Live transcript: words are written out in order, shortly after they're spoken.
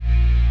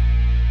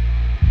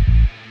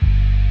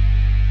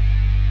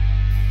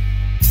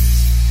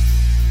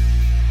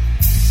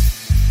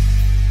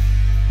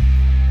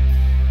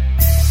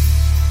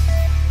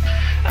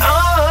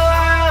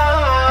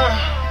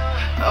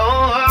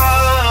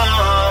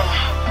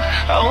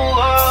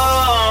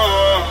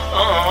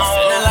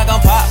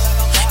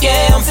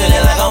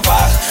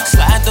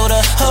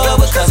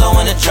hood because I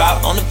wanna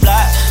drop on the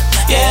block.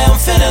 Yeah, I'm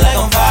feeling like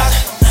I'm Pac.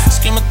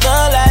 Screaming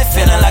thug life,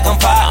 feeling like I'm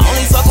Pac.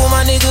 Only fuck with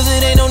my niggas,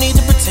 it ain't no need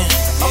to pretend.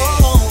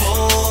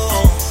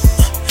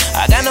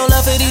 I got no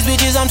love for these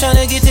bitches, I'm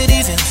tryna get to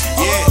these ends.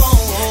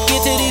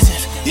 Get to these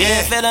ends.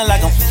 Yeah, feeling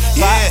like I'm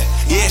Pac.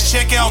 Yeah, it's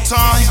checkout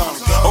time.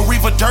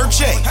 Aretha Dirt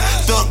J,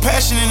 Thug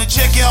Passion in the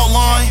checkout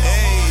line.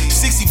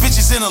 60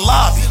 bitches in the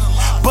lobby.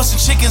 Bustin'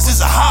 chickens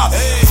is a hobby.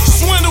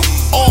 Swindle,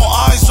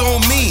 all eyes on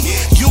me.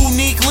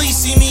 Uniquely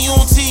see me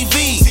on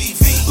TV.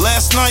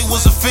 Last night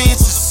was a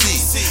fantasy.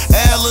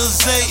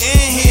 Alizé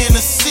and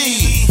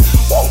Hennessy.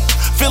 Whoa,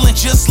 feeling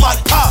just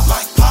like Pop.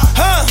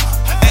 Huh?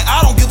 And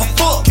I don't give a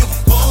fuck.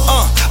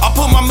 I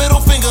put my middle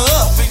finger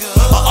up.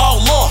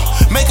 Oh Lord,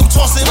 make them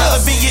toss it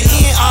up.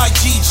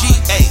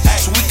 B-N-I-G-G-A.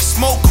 So we can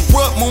smoke,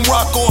 corrupt, moon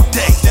rock all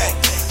day.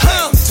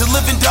 Huh? To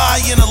live and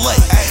die in LA.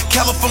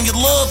 California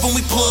love when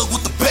we plug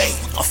with the bay.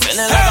 I'm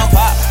feeling like I'm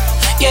Pac.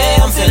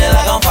 Yeah, I'm feeling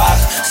like I'm Pac.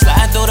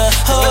 Slide through the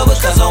hood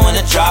because I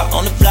wanna drop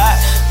on the block.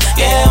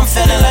 Yeah, I'm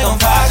feeling like I'm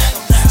Pac.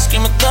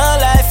 Screaming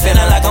thug life,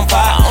 feeling like I'm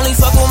Pac. Only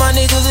fuck with my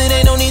niggas, it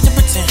ain't no need to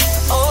pretend.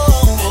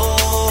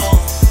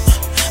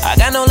 I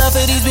got no love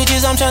for these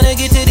bitches, I'm tryna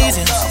get to these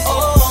ends.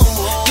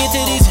 Get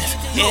to these ends.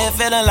 Yeah,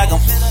 feeling like I'm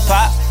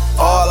Pac.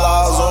 All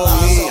eyes on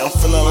me, I'm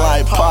feeling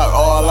like Pac.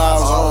 All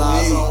eyes on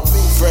me.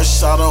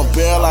 Fresh out on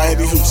bail, I hear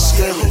these hoops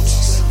screaming.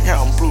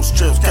 Got on blue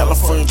strips,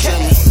 California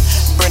dreaming.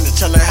 Brenda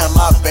tryna have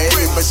my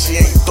baby, but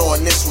she ain't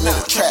throwing this one in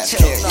the trash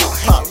can. You a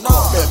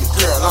popcorn, baby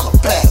girl, I'm a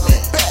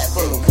Batman.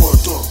 From the world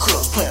doing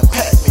crooks, playing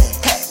Pac-Man.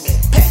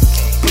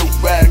 Blue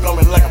rag on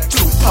me like I'm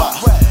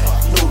Tupac.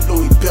 New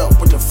Louis belt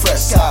with the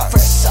fresh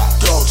socks.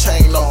 Gold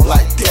chain on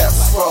like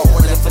Death Row.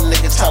 And if a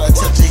nigga try to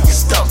touch it, he get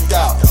stumped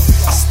out.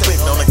 I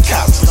spittin' on the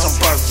couch cause I'm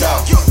burnt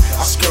out.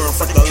 I screamin'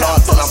 for the Lord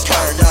till I'm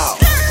burned out.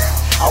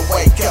 I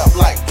wake up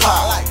like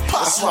Pac.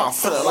 That's why I'm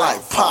feeling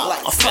like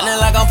Pac. I'm feeling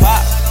like I'm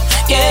Pac.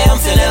 Yeah, I'm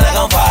feeling like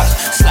I'm Pac.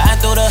 Slide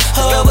through the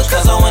hood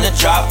because I wanna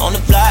drop on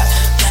the block.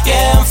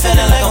 Yeah, I'm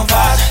feeling like I'm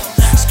Pac.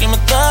 Screaming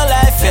thug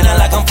life, feeling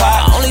like I'm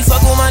Pac. Only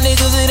fuck with my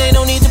niggas, it ain't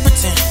no need to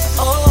pretend.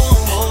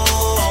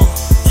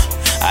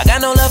 I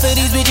got no love for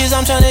these bitches,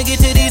 I'm tryna get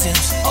to these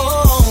ends.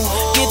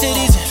 Get to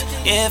these ends.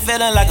 Yeah,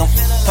 feeling like I'm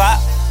Pac.